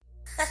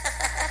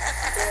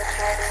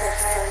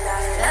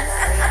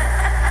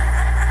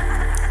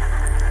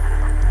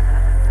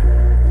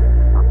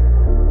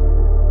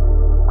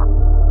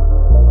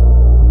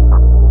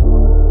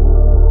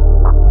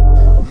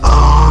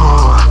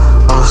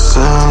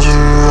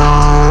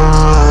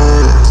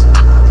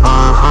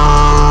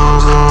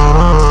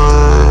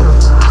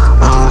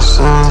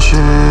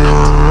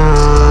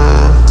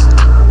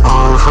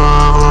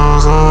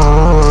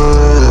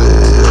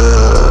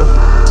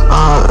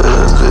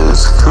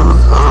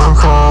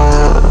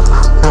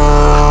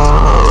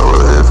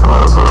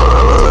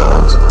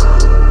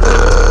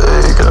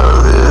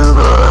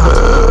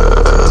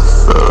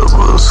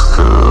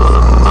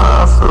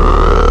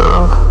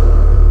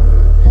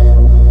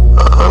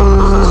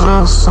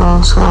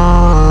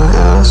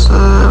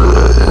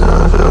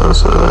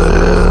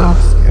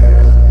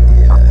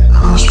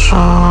I was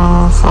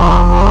trying to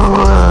find my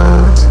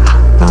way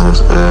in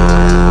this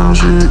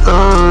AMG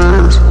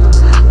Aries,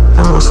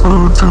 and I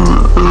flew to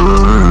the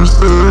early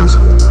space,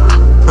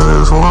 and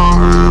there's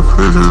longer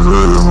pictures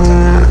of me.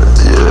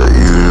 Yeah,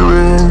 you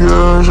ain't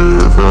got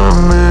shit from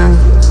me,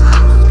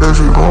 cause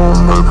you won't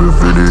make a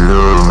video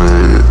of me.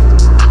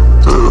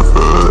 So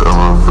fuck,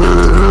 I'm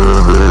afraid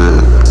of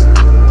it.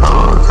 I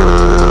don't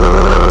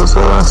care, that's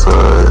what I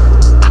say.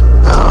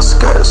 And I'll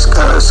scat.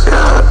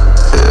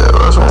 Yeah,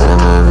 watch my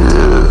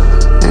interview.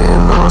 You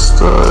know my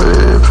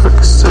story,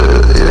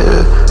 Percocet,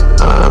 yeah.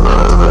 And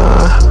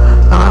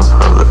I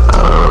pop it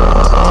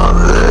out all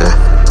day.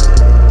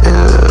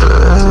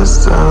 Yeah, it's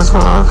done, it's my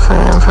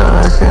pain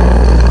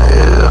packing.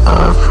 Yeah, I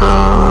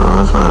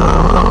promise when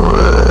I'm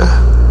away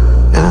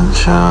in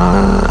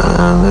China,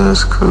 and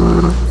it's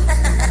cool.